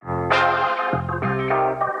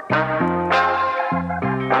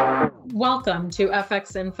Welcome to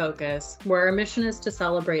FX in Focus, where our mission is to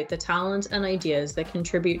celebrate the talent and ideas that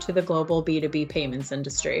contribute to the global B2B payments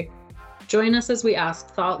industry. Join us as we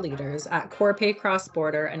ask thought leaders at Corpay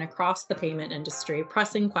cross-border and across the payment industry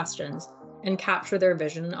pressing questions and capture their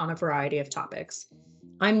vision on a variety of topics.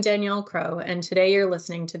 I'm Danielle Crow, and today you're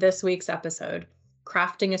listening to this week's episode,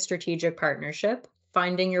 Crafting a Strategic Partnership,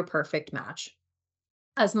 Finding Your Perfect Match.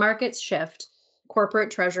 As markets shift, corporate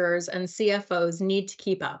treasurers and CFOs need to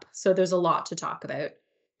keep up, so there's a lot to talk about.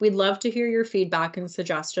 We'd love to hear your feedback and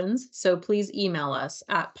suggestions, so please email us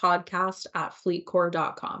at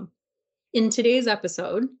podcast@fleetcor.com. In today's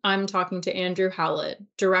episode, I'm talking to Andrew Howlett,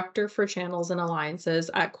 Director for Channels and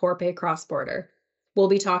Alliances at Corpay Cross-Border. We'll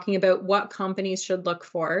be talking about what companies should look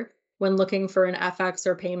for when looking for an FX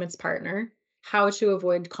or payments partner, how to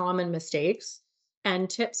avoid common mistakes,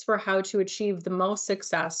 and tips for how to achieve the most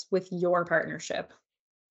success with your partnership.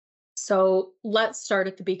 So let's start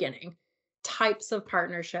at the beginning. Types of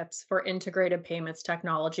partnerships for integrated payments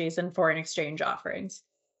technologies and foreign exchange offerings.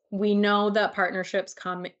 We know that partnerships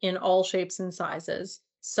come in all shapes and sizes.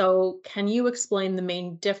 So can you explain the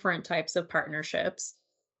main different types of partnerships?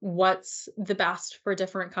 What's the best for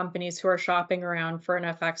different companies who are shopping around for an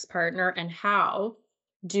FX partner, and how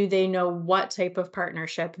do they know what type of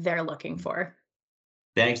partnership they're looking for?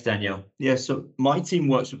 Thanks, Danielle. Yeah, so my team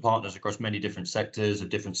works with partners across many different sectors of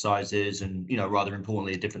different sizes and, rather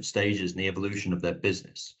importantly, at different stages in the evolution of their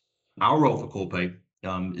business. Our role for Corpay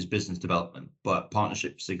is business development, but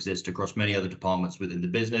partnerships exist across many other departments within the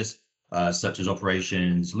business, such as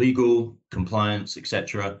operations, legal, compliance,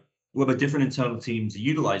 etc., whereby different internal teams are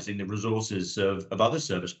utilizing the resources of other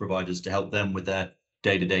service providers to help them with their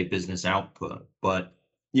day-to-day business output. But,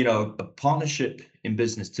 a partnership in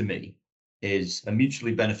business to me is a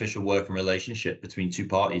mutually beneficial working relationship between two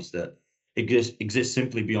parties that exists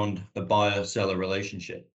simply beyond a buyer-seller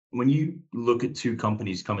relationship. When you look at two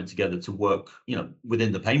companies coming together to work,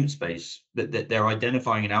 within the payment space, that they're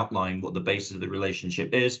identifying and outlining what the basis of the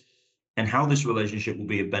relationship is and how this relationship will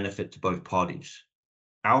be a benefit to both parties.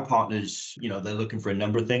 Our partners, they're looking for a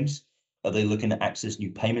number of things. Are they looking to access new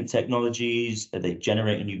payment technologies? Are they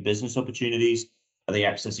generating new business opportunities? Are they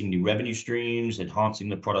accessing new revenue streams, enhancing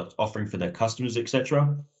the product offering for their customers,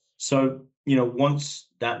 etc.? So, once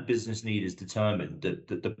that business need is determined,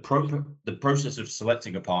 the process of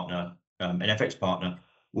selecting a partner, an FX partner,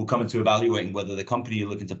 will come into evaluating whether the company you're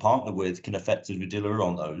looking to partner with can effectively deliver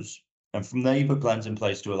on those. And from there, you put plans in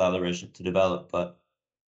place to allow the relationship to develop. But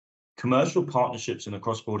commercial partnerships in the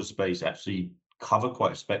cross-border space actually cover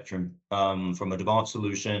quite a spectrum, from advanced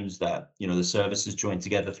solutions that, the services join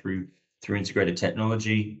together through integrated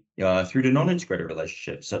technology, through to non-integrated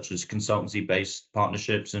relationships, such as consultancy-based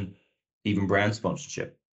partnerships and even brand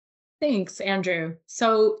sponsorship. Thanks, Andrew.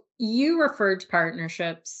 So you referred to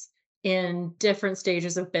partnerships in different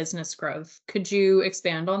stages of business growth. Could you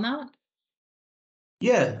expand on that?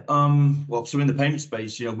 Yeah. Well, so in the payment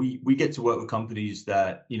space, we get to work with companies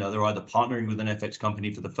that, they're either partnering with an FX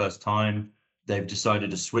company for the first time, they've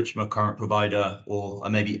decided to switch from a current provider, or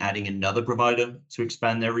are maybe adding another provider to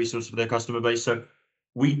expand their resource for their customer base. So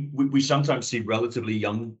we sometimes see relatively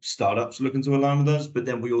young startups looking to align with us, but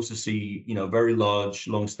then we also see, very large,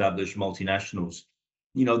 long-established multinationals.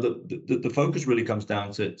 The focus really comes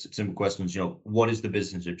down to simple questions. What is the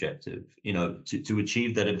business objective? To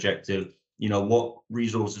achieve that objective, what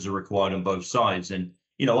resources are required on both sides, and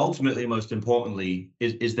ultimately, most importantly,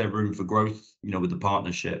 is there room for growth? With the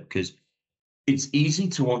partnership, because it's easy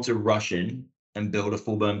to want to rush in and build a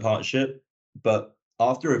full-blown partnership, but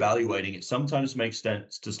after evaluating it, sometimes makes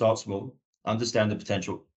sense to start small, understand the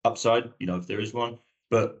potential upside, if there is one,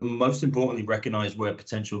 but most importantly, recognize where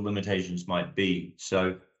potential limitations might be.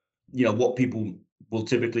 So, what people will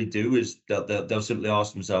typically do is they'll simply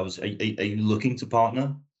ask themselves, are you looking to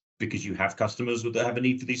partner because you have customers that have a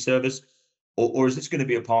need for these service? Or is this going to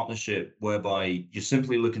be a partnership whereby you're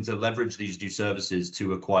simply looking to leverage these new services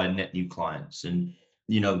to acquire net new clients? And,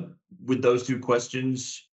 with those two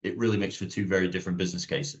questions, it really makes for two very different business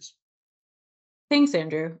cases. Thanks,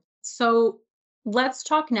 Andrew. So let's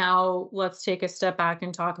talk now. Let's take a step back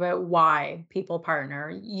and talk about why people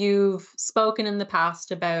partner. You've spoken in the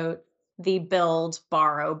past about the build,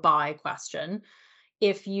 borrow, buy question.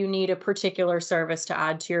 If you need a particular service to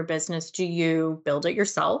add to your business, do you build it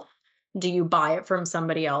yourself? Do you buy it from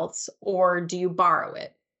somebody else, or do you borrow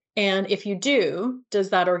it? And if you do, does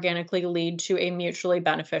that organically lead to a mutually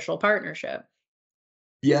beneficial partnership?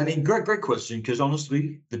 Yeah, I mean, great question. Because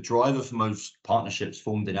honestly, the driver for most partnerships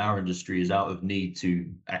formed in our industry is out of need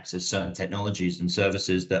to access certain technologies and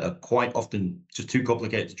services that are quite often just too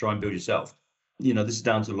complicated to try and build yourself. This is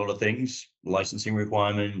down to a lot of things: licensing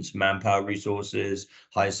requirements, manpower resources,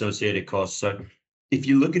 high associated costs. So if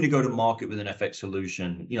you're looking to go to market with an FX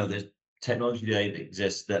solution, there's technology today that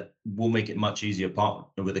exists that will make it much easier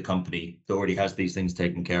partner with a company that already has these things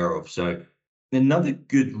taken care of. So another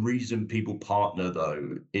good reason people partner,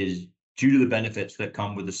 though, is due to the benefits that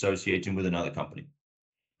come with associating with another company.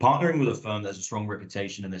 Partnering with a firm that has a strong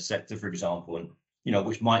reputation in their sector, for example, and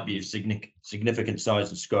which might be of significant size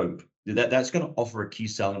and scope, that's going to offer a key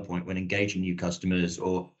selling point when engaging new customers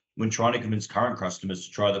or when trying to convince current customers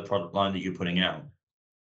to try the product line that you're putting out.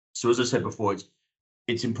 So as I said before,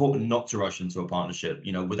 it's important not to rush into a partnership,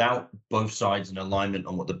 without both sides in alignment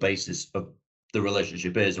on what the basis of the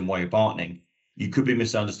relationship is and why you're partnering. You could be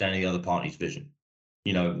misunderstanding the other party's vision.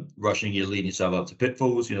 Rushing, you're leading yourself up to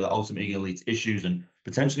pitfalls, that ultimately going to lead to issues and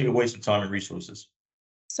potentially a waste of time and resources.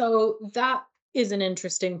 So that is an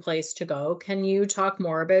interesting place to go. Can you talk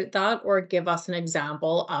more about that or give us an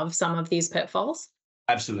example of some of these pitfalls?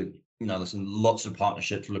 Absolutely. Listen, lots of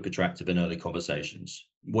partnerships look attractive in early conversations.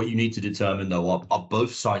 What you need to determine, though, are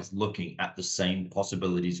both sides looking at the same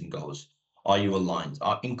possibilities and goals? Are you aligned?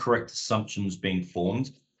 Are incorrect assumptions being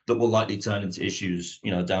formed that will likely turn into issues,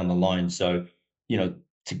 down the line? So,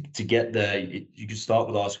 to get there, you can start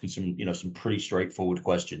with asking some pretty straightforward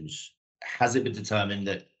questions. Has it been determined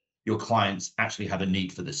that your clients actually have a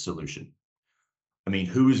need for this solution? I mean,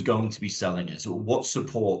 who is going to be selling it? So what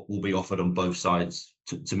support will be offered on both sides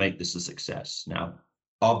to make this a success? Now,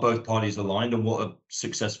 are both parties aligned on what a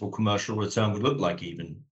successful commercial return would look like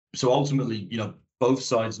even? So ultimately, both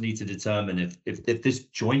sides need to determine if this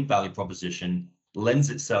joint value proposition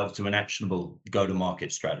lends itself to an actionable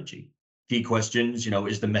go-to-market strategy. Key questions,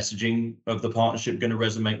 is the messaging of the partnership going to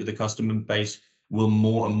resonate with the customer base? Will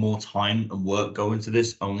more and more time and work go into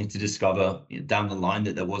this only to discover down the line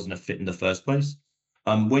that there wasn't a fit in the first place?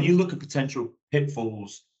 When you look at potential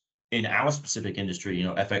pitfalls in our specific industry,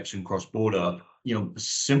 FX and cross-border, the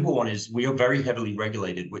simple one is we are very heavily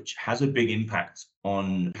regulated, which has a big impact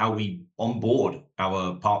on how we onboard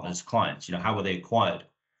our partners' clients. How are they acquired?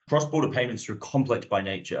 Cross-border payments are complex by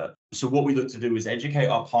nature. So what we look to do is educate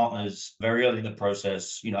our partners very early in the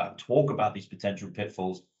process, talk about these potential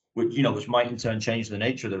pitfalls, which might in turn change the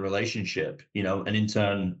nature of the relationship, and in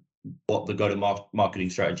turn, what the go-to-marketing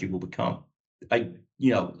strategy will become.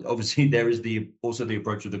 Obviously there is also the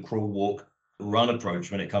approach of the crawl, walk, run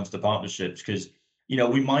approach when it comes to partnerships, because,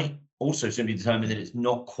 we might also simply determine that it's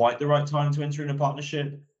not quite the right time to enter in a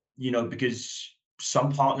partnership, because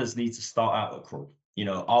some partners need to start out at crawl.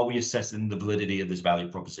 Are we assessing the validity of this value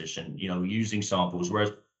proposition, using samples,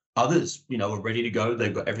 whereas others, are ready to go,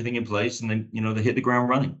 they've got everything in place, and then, they hit the ground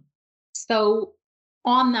running. So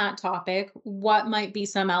on that topic, what might be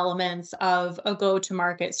some elements of a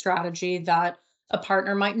go-to-market strategy that a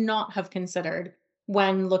partner might not have considered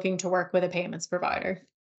when looking to work with a payments provider?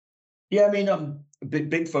 Yeah, I mean,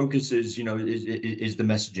 big focus is, is the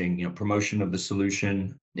messaging, promotion of the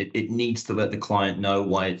solution. It needs to let the client know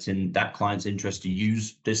why it's in that client's interest to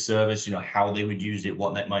use this service, how they would use it,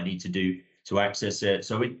 what they might need to do to access it.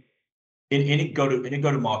 So in a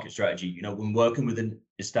go-to-market strategy, when working with an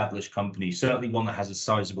established company, certainly one that has a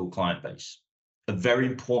sizable client base, a very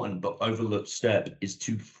important but overlooked step is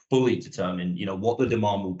to fully determine, what the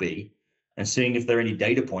demand will be, and seeing if there are any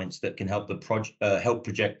data points that can help help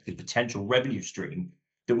project the potential revenue stream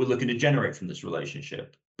that we're looking to generate from this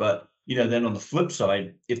relationship. But then on the flip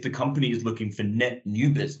side, if the company is looking for net new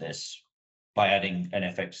business by adding an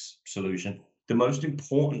FX solution, the most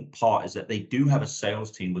important part is that they do have a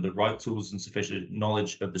sales team with the right tools and sufficient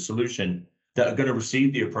knowledge of the solution that are going to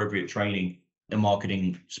receive the appropriate training and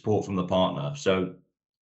marketing support from the partner. So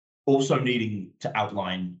also needing to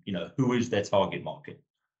outline, who is their target market.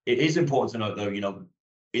 It is important to note, though,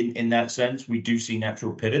 in that sense, we do see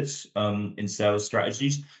natural pivots in sales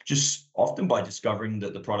strategies, just often by discovering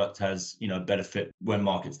that the product has, better fit when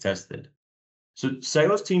markets tested. So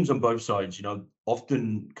sales teams on both sides,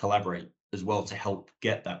 often collaborate as well to help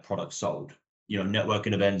get that product sold.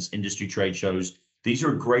 Networking events, industry trade shows, these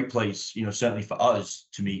are a great place, certainly for us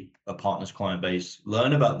to meet a partner's client base,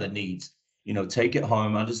 learn about their needs, take it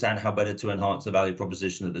home, understand how better to enhance the value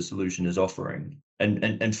proposition that the solution is offering.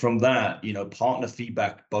 And from that, partner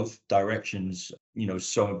feedback, both directions,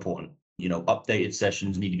 so important. Updated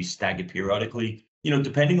sessions need to be staggered periodically.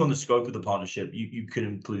 Depending on the scope of the partnership, you could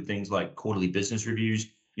include things like quarterly business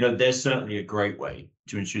reviews. There's certainly a great way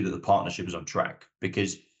to ensure that the partnership is on track,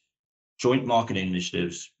 because joint marketing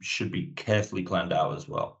initiatives should be carefully planned out as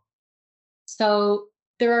well. So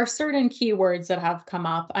There are certain keywords that have come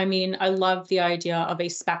up. I mean, I love the idea of a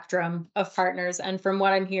spectrum of partners. And from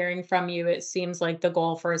what I'm hearing from you, it seems like the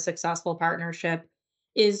goal for a successful partnership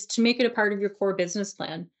is to make it a part of your core business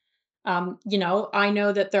plan. I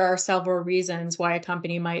know that there are several reasons why a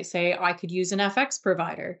company might say, I could use an FX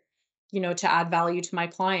provider, to add value to my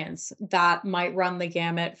clients. That might run the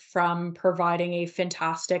gamut from providing a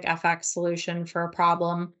fantastic FX solution for a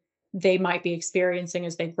problem they might be experiencing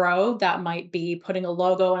as they grow. That might be putting a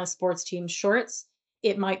logo on a sports team's shorts.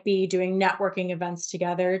 It might be doing networking events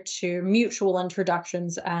together to mutual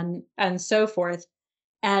introductions and so forth.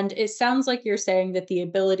 And it sounds like you're saying that the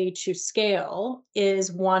ability to scale is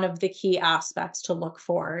one of the key aspects to look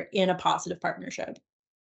for in a positive partnership.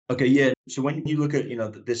 Okay, yeah. So when you look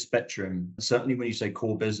at this spectrum, certainly when you say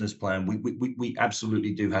core business plan, we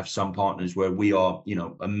absolutely do have some partners where we are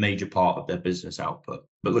a major part of their business output.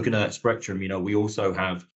 But looking at that spectrum, we also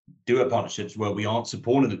do have partnerships where we aren't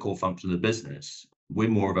supporting the core function of the business. We're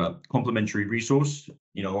more of a complementary resource,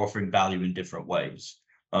 offering value in different ways.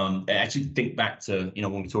 I actually think back to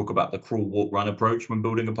when we talk about the crawl, walk, run approach when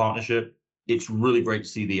building a partnership. It's really great to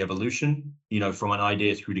see the evolution, from an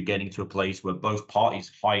idea through to getting to a place where both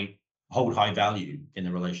parties hold high value in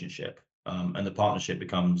the relationship, and the partnership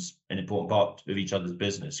becomes an important part of each other's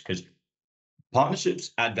business, because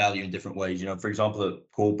partnerships add value in different ways. For example,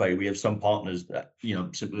 at Corpay, we have some partners that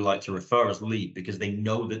simply like to refer us lead because they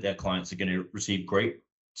know that their clients are going to receive great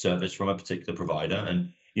service from a particular provider,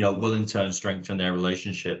 and will in turn strengthen their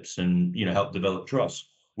relationships and help develop trust.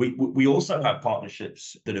 We also have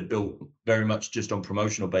partnerships that are built very much just on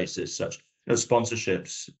promotional basis, such as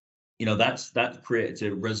sponsorships. That's created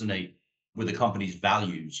to resonate with the company's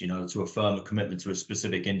values, to affirm a commitment to a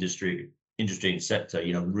specific industry and sector,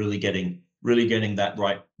 really getting that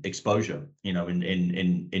right exposure,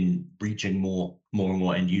 in reaching more and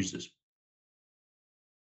more end users.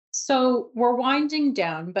 So we're winding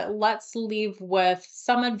down, but let's leave with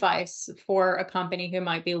some advice for a company who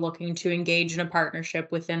might be looking to engage in a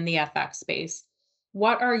partnership within the FX space.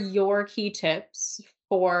 What are your key tips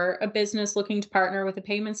for a business looking to partner with a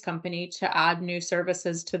payments company to add new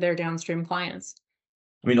services to their downstream clients?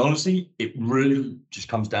 I mean, honestly, it really just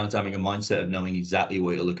comes down to having a mindset of knowing exactly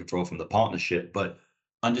what you're looking for from the partnership, but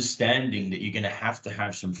understanding that you're going to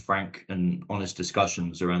have some frank and honest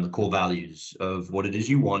discussions around the core values of what it is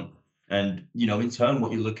you want, and in turn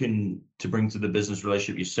what you're looking to bring to the business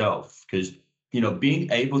relationship yourself. Because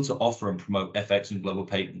being able to offer and promote FX and global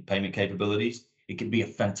payment capabilities, it can be a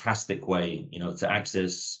fantastic way to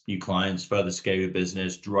access new clients, further scale your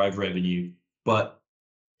business, drive revenue. But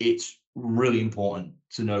it's really important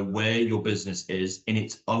to know where your business is in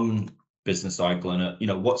its own business cycle,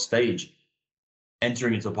 and what stage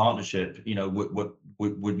entering into a partnership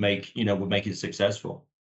would make it successful.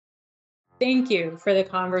 Thank you for the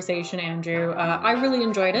conversation, Andrew. I really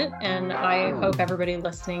enjoyed it, and I hope everybody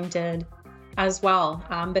listening did as well.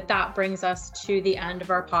 But that brings us to the end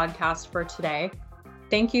of our podcast for today.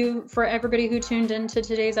 Thank you for everybody who tuned into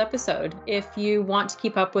today's episode. If you want to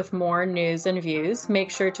keep up with more news and views,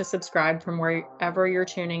 make sure to subscribe from wherever you're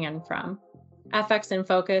tuning in from. FX in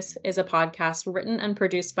Focus is a podcast written and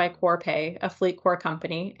produced by Corpay, a FleetCor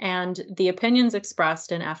company, and the opinions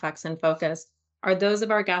expressed in FX in Focus are those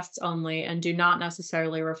of our guests only and do not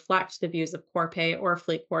necessarily reflect the views of Corpay or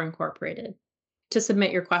FleetCor Incorporated. To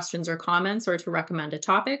submit your questions or comments or to recommend a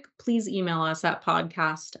topic, please email us at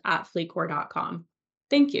podcast@fleetcor.com.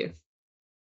 Thank you.